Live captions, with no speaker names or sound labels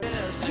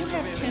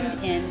have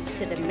tuned in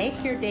to the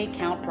Make Your Day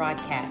Count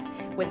broadcast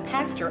with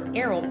Pastor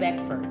Errol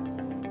Beckford,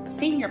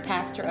 Senior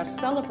Pastor of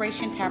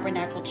Celebration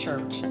Tabernacle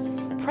Church,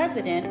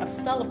 President of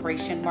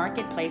Celebration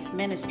Marketplace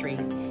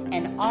Ministries,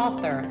 and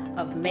author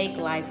of Make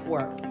Life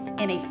Work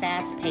in a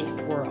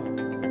Fast-Paced World.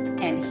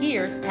 And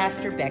here's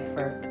Pastor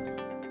Beckford.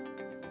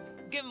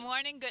 Good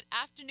morning, good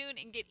afternoon,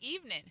 and good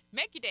evening.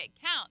 Make your day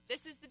count.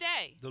 This is the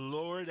day the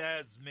Lord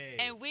has made.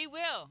 and we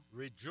will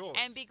Rejoice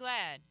and be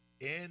glad.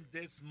 in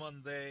this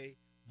Monday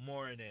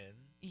morning.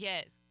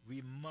 Yes.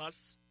 We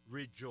must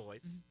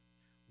rejoice.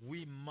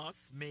 We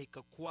must make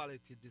a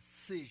quality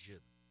decision.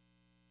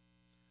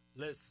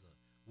 Listen,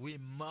 we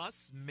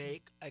must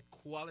make a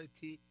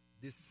quality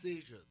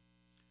decision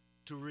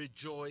to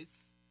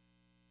rejoice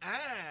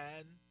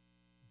and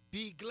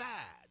be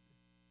glad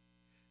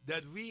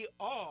that we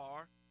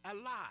are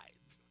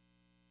alive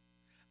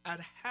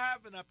and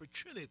have an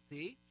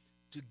opportunity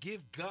to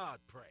give God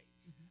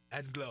praise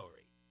and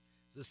glory.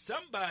 So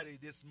somebody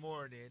this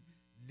morning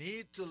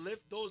need to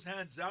lift those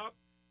hands up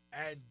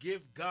and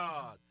give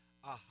God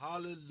a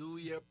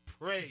hallelujah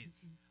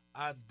praise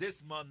on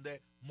this Monday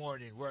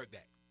morning work day.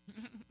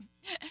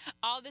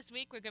 All this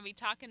week, we're going to be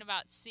talking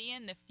about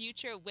seeing the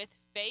future with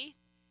faith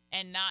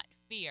and not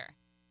fear.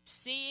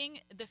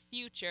 Seeing the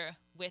future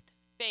with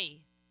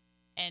faith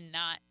and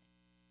not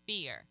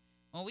fear.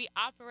 When we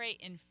operate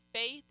in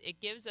faith,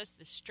 it gives us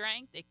the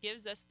strength, it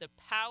gives us the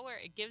power,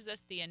 it gives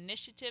us the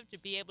initiative to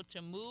be able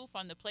to move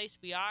from the place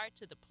we are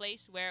to the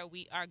place where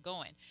we are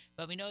going.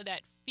 But we know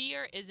that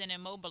fear is an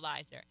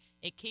immobilizer.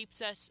 It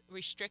keeps us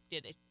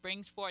restricted. It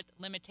brings forth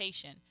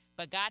limitation.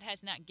 But God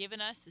has not given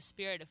us the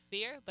spirit of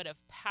fear, but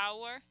of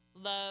power,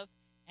 love,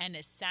 and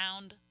a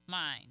sound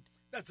mind.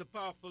 That's a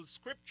powerful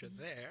scripture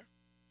there.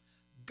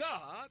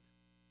 God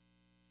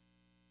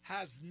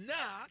has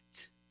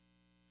not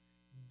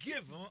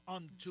given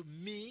unto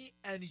me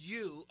and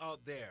you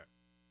out there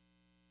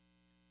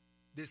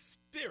the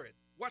spirit,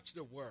 watch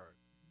the word,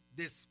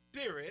 the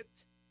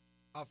spirit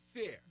of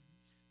fear.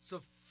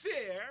 So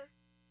fear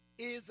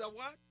is a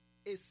what?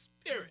 A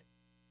spirit.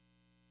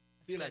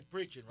 I feel like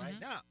preaching right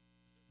now.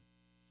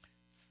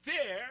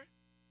 Fear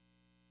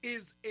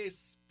is a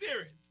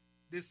spirit,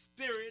 the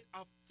spirit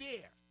of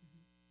fear.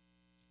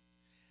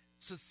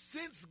 So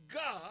since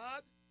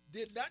God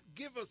did not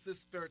give us the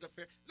spirit of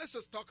fear, let's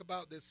just talk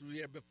about this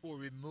here before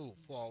we move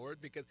forward,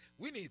 because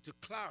we need to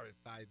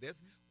clarify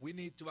this. We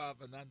need to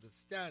have an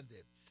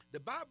understanding. The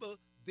Bible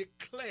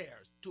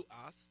declares to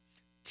us,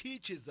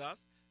 teaches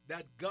us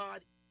that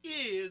God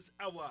is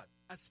a what?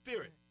 A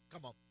spirit.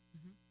 Come on.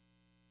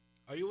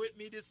 Are you with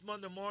me this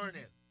Monday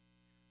morning?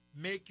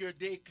 Make your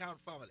day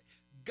count, family.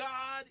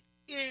 God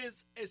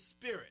is a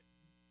spirit.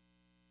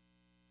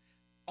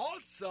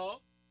 Also,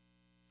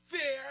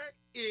 fear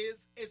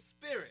is a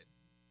spirit.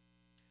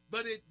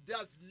 But it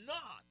does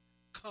not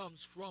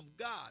comes from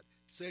God.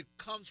 So it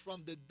comes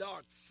from the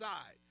dark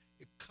side.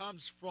 It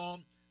comes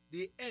from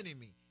the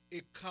enemy.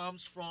 It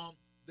comes from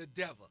the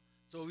devil.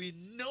 So we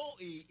know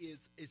he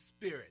is a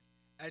spirit,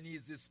 and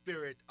he's the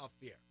spirit of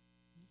fear.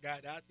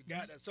 Got that? You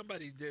got that?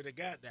 Somebody did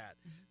got that.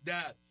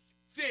 That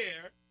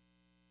fear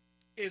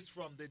is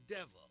from the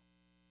devil.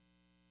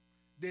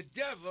 The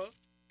devil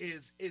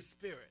is a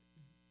spirit.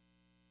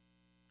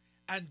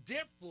 And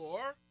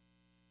therefore,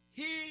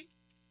 he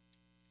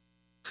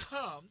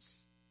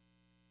comes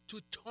to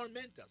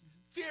torment us.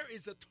 Fear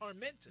is a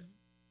tormentor.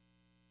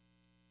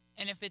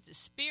 And if it's a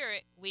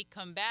spirit, we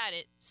combat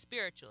it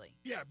spiritually.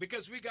 Yeah,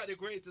 because we got the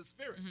greatest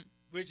spirit,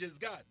 which is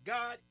God.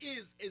 God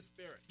is a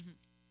spirit,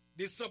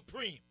 the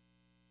supreme,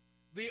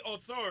 the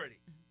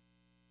authority.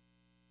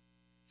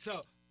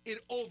 So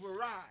it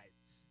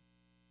overrides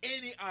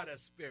any other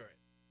spirit.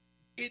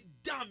 It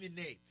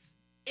dominates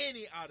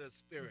any other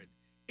spirit.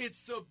 It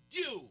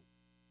subdues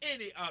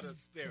any other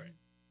spirit.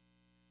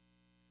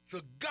 So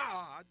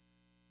God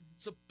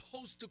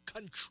supposed to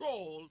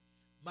control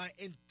my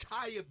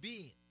entire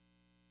being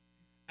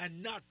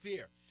and not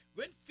fear.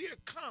 When fear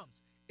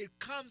comes, it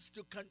comes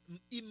to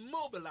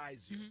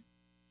immobilize you.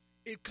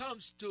 It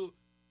comes to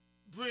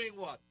bring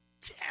what?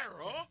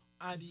 Terror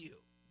on you.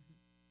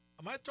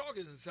 Am I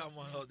talking to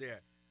someone out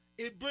there?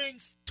 It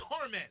brings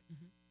torment.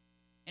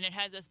 And it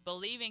has us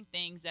believing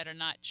things that are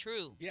not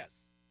true.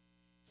 Yes.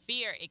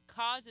 Fear, it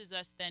causes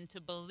us then to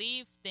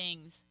believe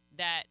things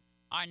that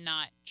are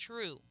not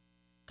true.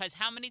 Because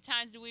how many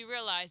times do we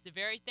realize the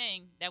very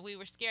thing that we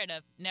were scared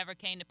of never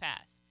came to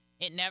pass?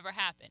 It never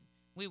happened.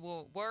 We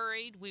were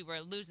worried, we were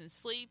losing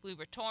sleep, we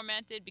were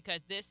tormented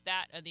because this,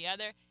 that, or the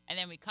other, and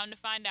then we come to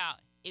find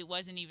out it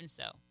wasn't even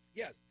so.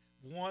 Yes.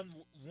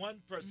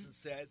 One person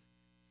says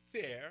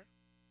fear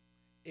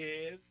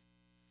is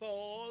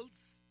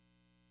false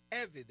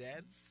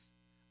evidence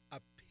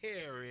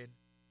appearing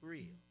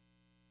real.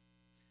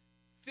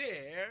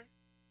 Fear,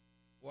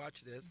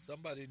 watch this,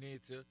 somebody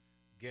need to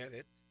get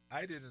it.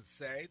 I didn't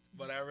say it,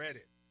 but I read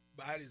it.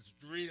 But it's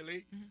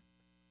really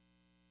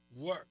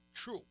work,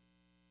 true.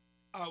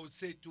 I would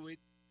say to it,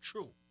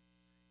 true.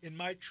 In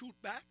my truth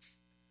box,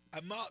 I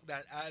mark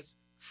that as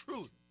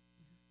truth.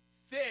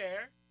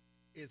 Fear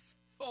is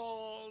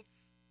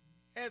false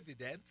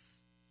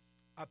evidence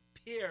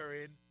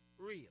appearing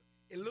real.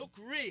 It look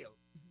real,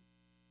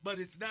 but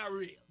it's not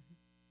real.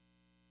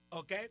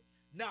 Okay?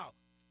 Now,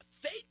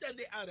 faith, on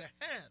the other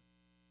hand,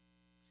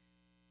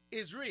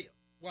 is real.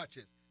 Watch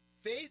this.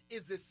 Faith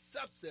is the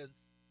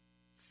substance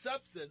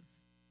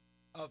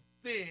of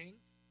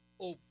things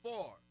hoped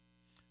for.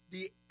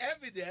 The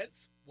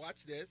evidence,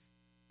 watch this,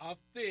 of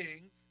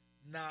things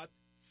not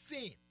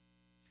seen.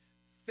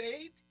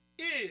 Faith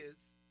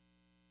is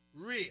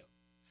real.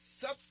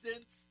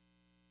 Substance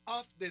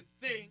of the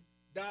thing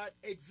that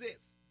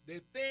exists.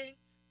 The thing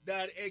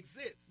that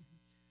exists.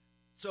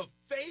 So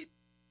faith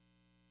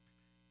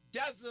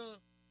doesn't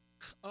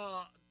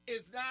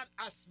is not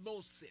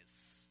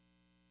osmosis.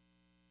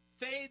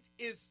 Faith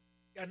is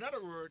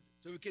another word,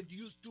 so we can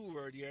use two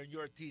words here, and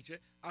you're a teacher.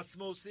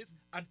 Osmosis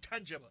and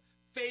tangible.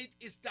 Faith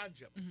is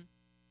tangible. Mm-hmm.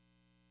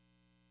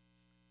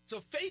 So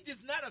faith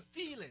is not a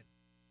feeling.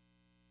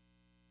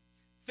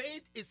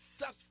 Faith is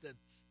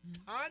substance,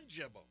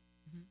 tangible.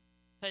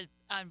 But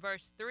on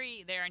verse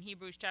 3 there in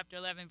Hebrews chapter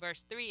 11,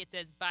 verse 3, it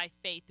says, by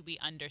faith we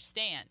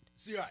understand.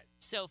 See, right.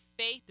 So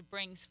faith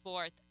brings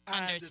forth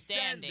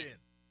understanding.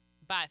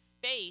 By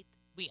faith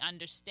we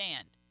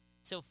understand.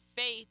 So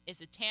faith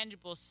is a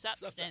tangible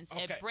substance.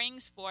 Okay. It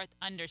brings forth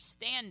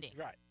understanding.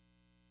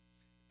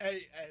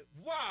 Right.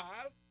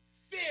 While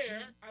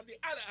fear, on the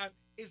other hand,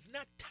 is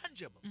not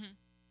tangible.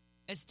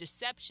 It's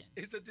deception.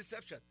 It's a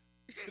deception.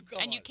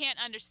 And you can't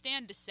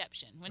understand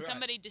deception. When Right.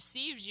 somebody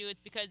deceives you,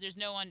 it's because there's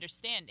no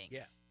understanding.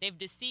 Yeah. They've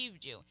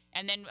deceived you.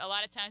 And then a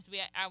lot of times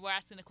we're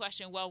asking the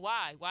question, well,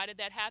 why? Why did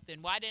that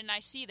happen? Why didn't I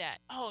see that?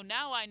 Oh,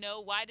 now I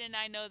know. Why didn't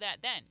I know that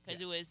then? Because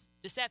it was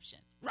deception.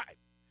 Right.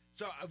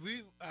 So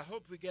I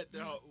hope we get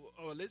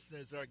our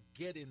listeners are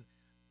getting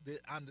the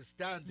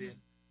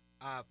understanding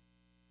of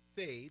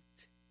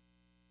faith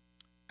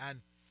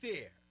and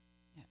fear.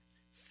 Yeah.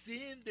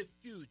 Seeing the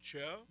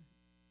future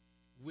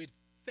with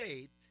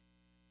faith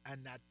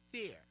and not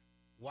fear.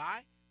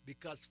 Why?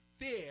 Because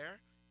fear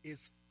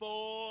is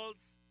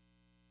false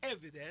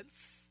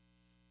evidence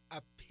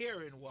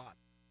appearing what?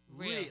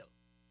 Real.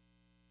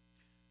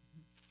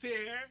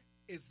 Fear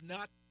is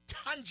not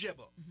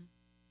tangible.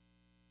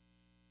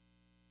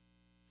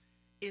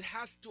 It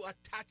has to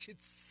attach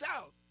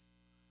itself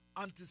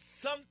onto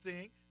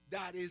something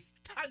that is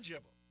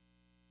tangible.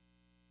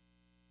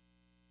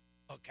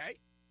 Okay?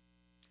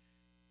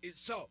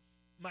 So,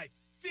 my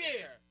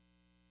fear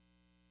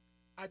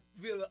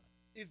will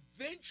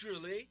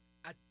eventually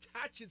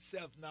attach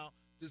itself now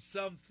to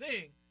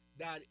something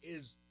that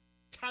is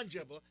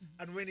tangible.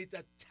 And when it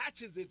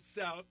attaches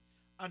itself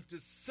onto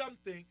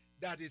something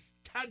that is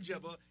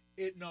tangible,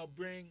 it now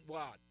brings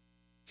what?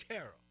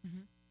 Terror.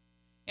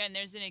 And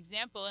there's an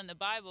example in the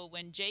Bible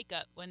when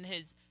Jacob, when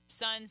his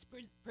sons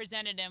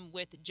presented him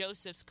with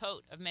Joseph's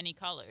coat of many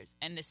colors,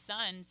 and the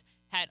sons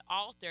had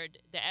altered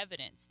the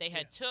evidence. They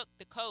had took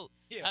the coat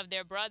of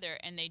their brother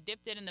and they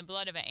dipped it in the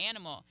blood of an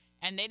animal.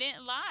 And they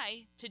didn't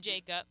lie to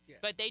Jacob,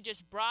 but they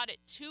just brought it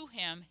to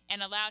him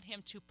and allowed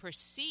him to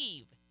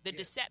perceive the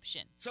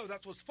deception. So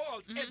that was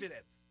false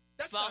evidence.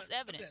 That's False not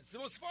evidence.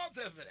 It was false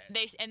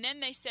evidence. And then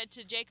they said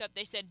to Jacob,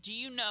 they said, do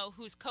you know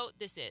whose coat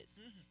this is?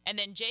 And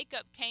then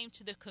Jacob came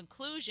to the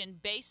conclusion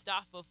based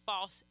off of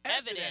false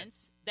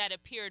evidence that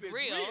appeared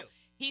real.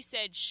 He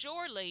said,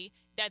 surely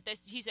that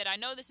this, he said, I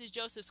know this is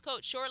Joseph's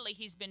coat. Surely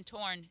he's been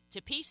torn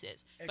to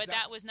pieces. Exactly. But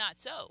that was not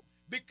so.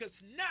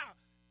 Because now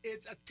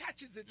it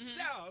attaches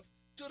itself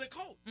to the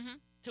coat.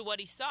 To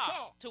what he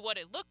saw, to what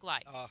it looked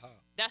like.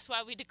 That's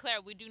why we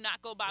declare we do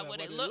not go by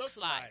what it looks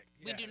like.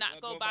 We do not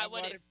go by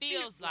what it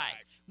feels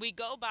like. We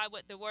go by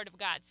what the Word of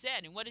God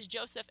said. And what does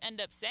Joseph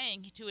end up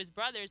saying to his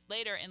brothers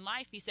later in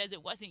life? He says,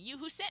 it wasn't you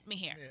who sent me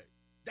here. Yeah,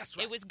 that's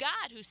right. It was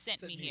God who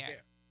sent me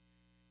here.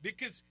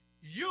 Because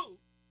you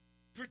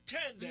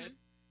pretended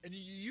and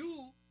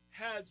you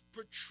has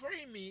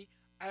portrayed me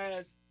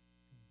as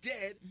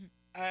dead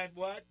and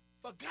what?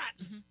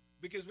 Forgotten.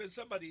 Because when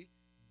somebody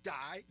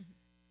die,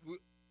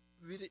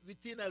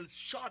 within a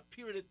short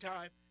period of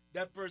time,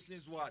 that person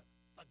is what?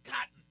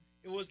 Forgotten.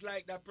 It was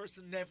like that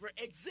person never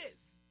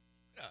exists.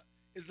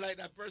 It's like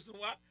that person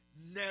what?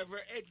 Never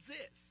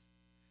exists.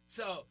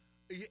 So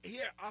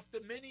here, after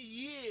many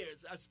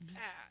years has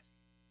passed,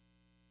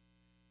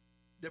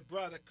 the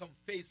brother come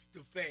face to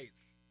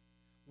face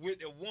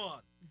with the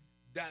one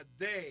that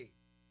they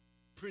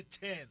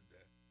pretend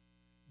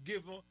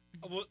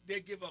they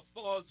give a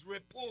false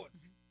report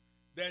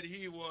that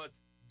he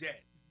was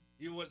dead.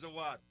 He was a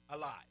what?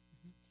 Alive.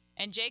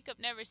 And Jacob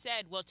never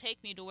said, well,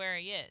 take me to where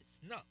he is.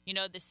 No. You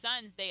know, the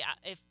sons,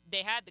 if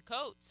they had the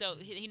coat, so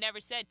he never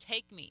said,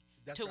 take me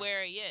to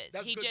where he is.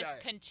 He just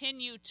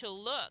continued to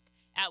look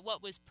at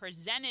what was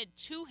presented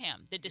to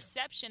him, the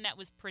deception that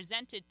was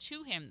presented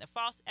to him, the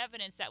false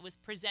evidence that was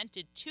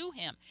presented to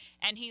him.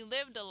 And he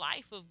lived a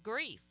life of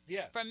grief.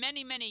 For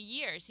many, many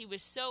years. He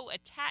was so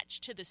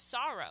attached to the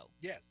sorrow.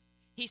 Yes.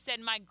 He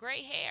said, my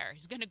gray hair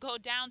is going to go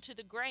down to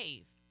the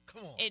grave.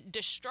 Come on.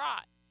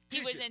 Distraught. He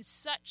was in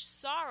such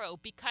sorrow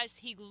because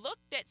he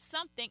looked at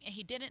something and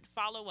he didn't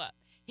follow up.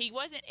 He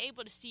wasn't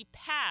able to see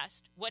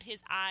past what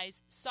his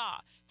eyes saw.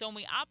 So when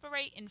we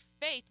operate in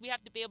faith, we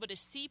have to be able to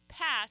see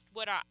past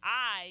what our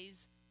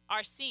eyes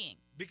are seeing.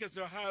 Because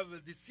they'll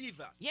have deceive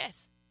us.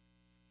 Yes.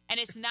 And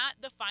it's not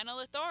the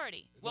final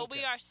authority. What we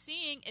Okay. are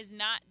seeing is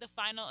not the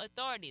final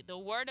authority. The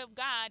Word of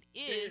God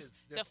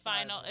is the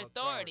final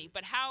authority.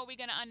 But how are we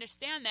going to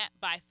understand that?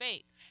 By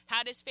faith.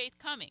 How does faith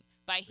coming?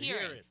 By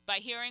hearing. Hearing. By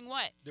hearing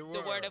what? The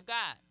The Word of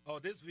God. Oh,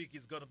 this week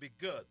is going to be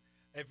good.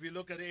 If we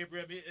look at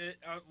Abraham,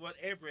 what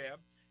Abraham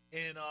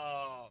in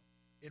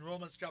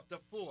Romans chapter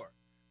 4,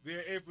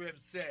 where Abraham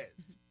says,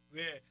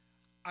 where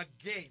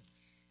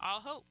against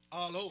All hope.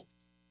 all hope,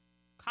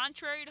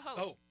 Contrary to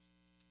hope.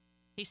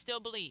 He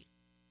still believed.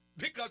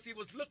 Because he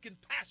was looking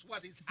past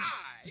what his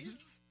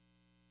eyes,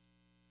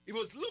 he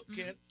was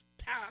looking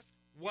past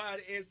what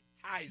his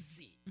eyes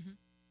see.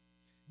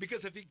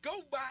 Because if he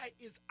go by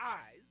his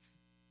eyes,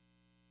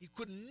 he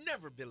could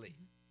never believe.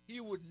 He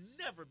would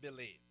never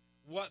believe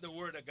what the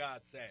Word of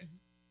God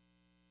says.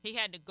 He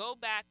had to go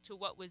back to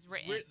what was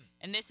written.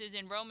 And this is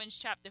in Romans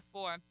chapter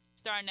 4,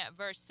 starting at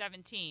verse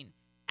 17.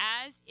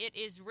 As it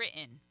is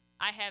written,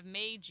 I have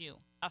made you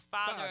a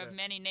father of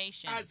many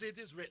nations. As it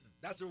is written.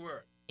 That's the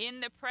word. In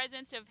the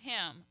presence of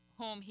him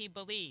whom he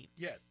believed.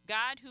 Yes.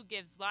 God who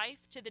gives life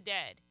to the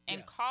dead and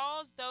Yeah.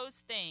 calls those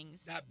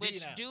things That be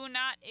which not. do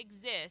not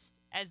exist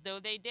as though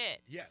they did.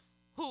 Yes.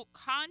 Who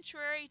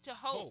contrary to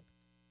hope,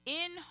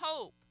 in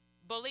hope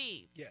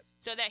believed. Yes.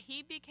 So that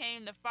he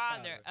became the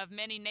father Father. of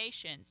many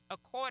nations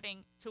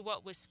according to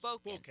what was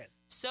spoken.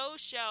 So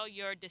shall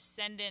your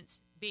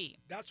descendants be.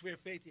 That's where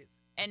faith is.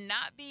 And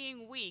not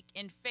being weak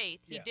in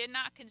faith, he Yeah. did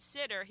not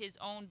consider his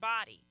own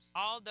body,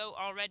 although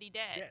already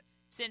dead, Dead.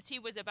 since he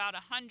was about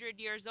 100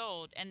 years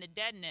old, and the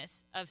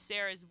deadness of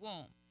Sarah's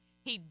womb.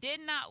 He did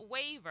not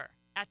waver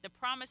at the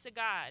promise of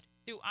God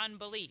through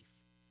unbelief,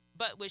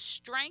 but was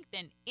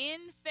strengthened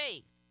in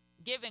faith,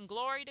 giving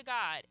glory to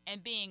God,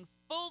 and being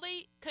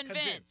fully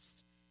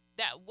convinced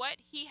that what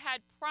he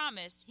had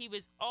promised he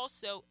was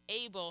also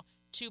able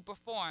to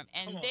perform,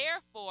 and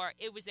therefore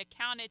it was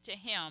accounted to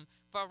him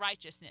for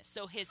righteousness.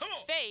 So his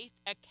faith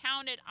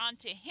accounted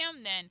unto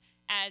him then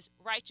as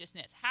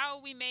righteousness. How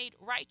are we made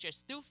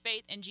righteous? Through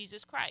faith in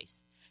Jesus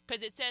Christ.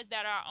 Because it says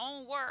that our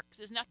own works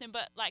is nothing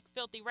but like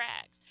filthy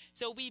rags.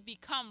 So we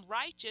become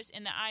righteous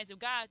in the eyes of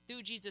God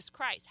through Jesus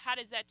Christ. How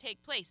does that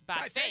take place?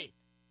 By faith.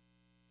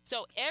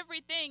 So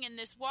everything in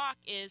this walk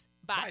is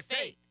by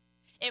faith.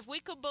 If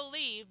we could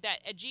believe that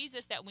a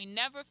Jesus that we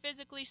never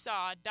physically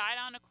saw died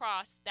on a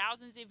cross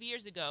thousands of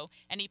years ago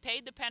and he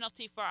paid the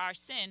penalty for our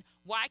sin,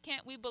 why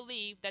can't we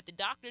believe that the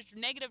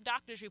negative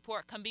doctor's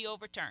report can be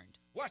overturned?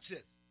 Watch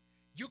this.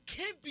 You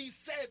can't be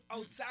saved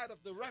outside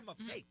of the realm of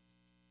faith.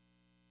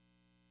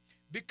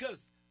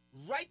 Because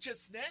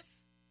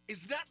righteousness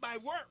is not by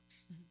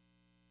works.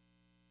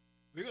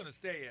 We're going to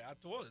stay here. I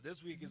told you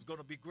this week is going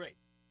to be great.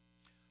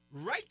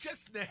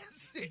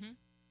 Righteousness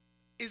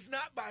is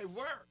not by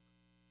work.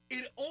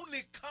 It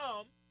only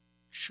comes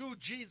through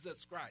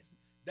Jesus Christ.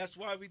 That's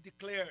why we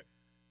declare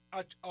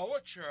at our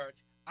church,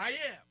 I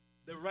am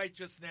the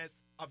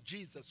righteousness of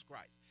Jesus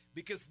Christ.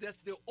 Because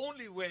that's the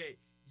only way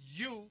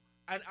you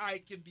and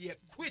I can be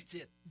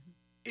acquitted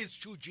is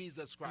through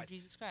Jesus Christ. Through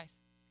Jesus Christ.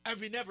 And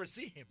we never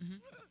see him.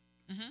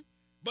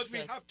 But we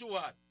have to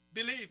what?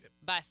 Believe him.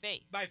 By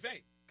faith. By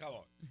faith. Come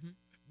on.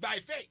 By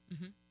faith.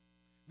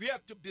 We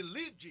have to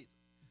believe Jesus.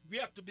 We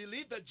have to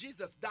believe that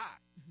Jesus died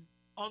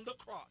on the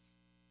cross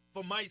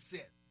for my sin.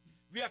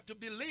 We have to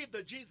believe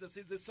that Jesus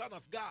is the Son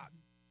of God.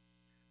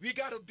 We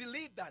got to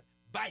believe that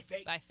by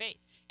faith. By faith.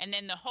 And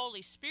then the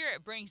Holy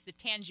Spirit brings the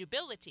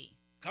tangibility.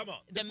 Come on.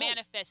 The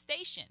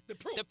manifestation. The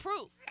proof. The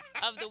proof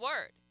of the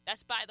word.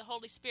 That's by the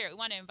Holy Spirit. We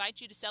want to invite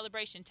you to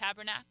Celebration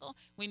Tabernacle.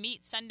 We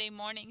meet Sunday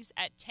mornings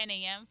at 10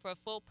 a.m. for a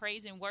full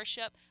praise and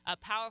worship, a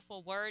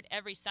powerful word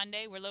every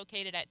Sunday. We're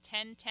located at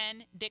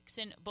 1010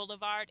 Dixon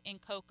Boulevard in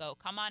Cocoa.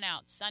 Come on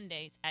out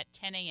Sundays at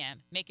 10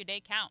 a.m. Make your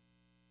day count.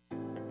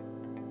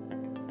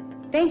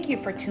 Thank you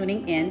for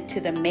tuning in to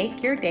the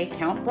Make Your Day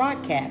Count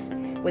broadcast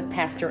with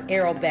Pastor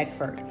Errol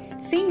Beckford,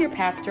 Senior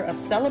Pastor of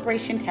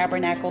Celebration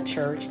Tabernacle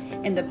Church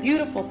in the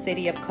beautiful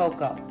city of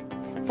Cocoa.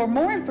 For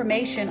more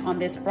information on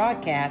this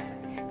broadcast,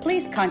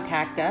 please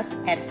contact us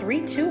at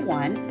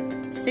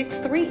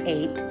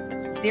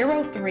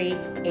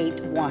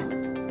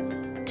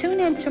 321-638-0381. Tune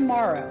in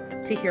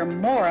tomorrow to hear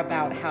more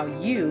about how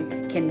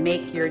you can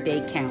make your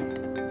day count.